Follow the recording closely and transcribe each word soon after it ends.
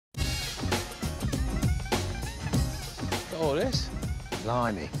all this.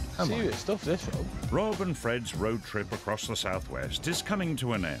 Blimey. Serious stuff, this, Rob. Rob and Fred's road trip across the southwest is coming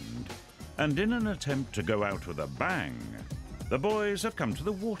to an end. And in an attempt to go out with a bang, the boys have come to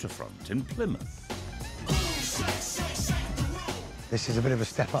the waterfront in Plymouth. This is a bit of a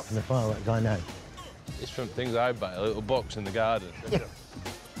step up from the fireworks, I know. It's from things I buy, a little box in the garden.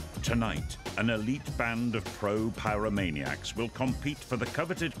 Tonight, an elite band of pro pyromaniacs will compete for the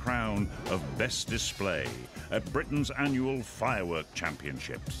coveted crown of Best Display at Britain's annual Firework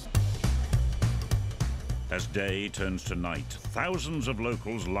Championships. As day turns to night, thousands of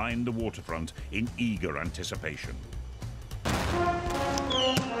locals line the waterfront in eager anticipation.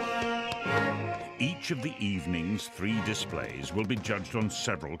 Each of the evening's 3 displays will be judged on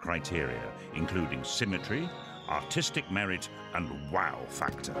several criteria, including symmetry, artistic merit, and wow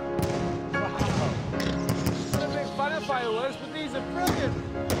factor. Wow. I'm a big fan of fireworks, but these are brilliant.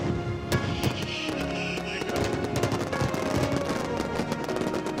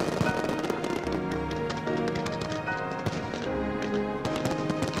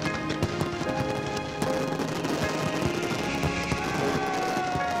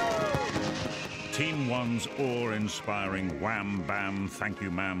 Team 1's awe-inspiring wham bam thank you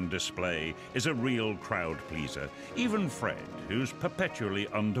ma'am display is a real crowd pleaser. Even Fred, who's perpetually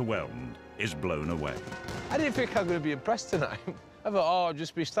underwhelmed, is blown away. I didn't think I was going to be impressed tonight. I thought, oh, I'll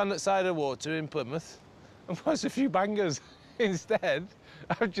just be standing outside the water in Plymouth and watch a few bangers. Instead,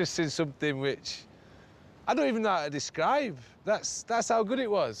 I've just seen something which I don't even know how to describe. That's how good it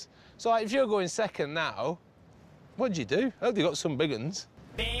was. So like, if you're going second now, what'd you do? I hope you got some big ones.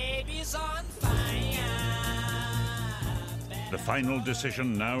 Baby's on fire. The final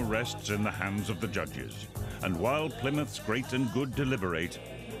decision now rests in the hands of the judges. And while Plymouth's great and good deliberate,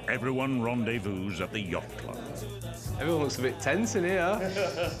 everyone rendezvous at the yacht club. Everyone looks a bit tense in here.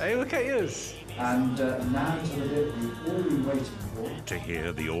 Hey, look at us. And now to the bit we've all been waiting for. To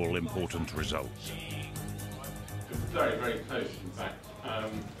hear the all-important results. Very, very close, in fact.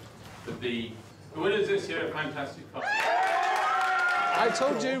 But the winners this year are Fantastic Fireworks. I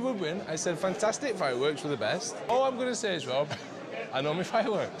told you would win. I said Fantastic Fireworks were the best. All I'm going to say is, Rob, I know my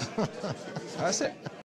fireworks. That's it.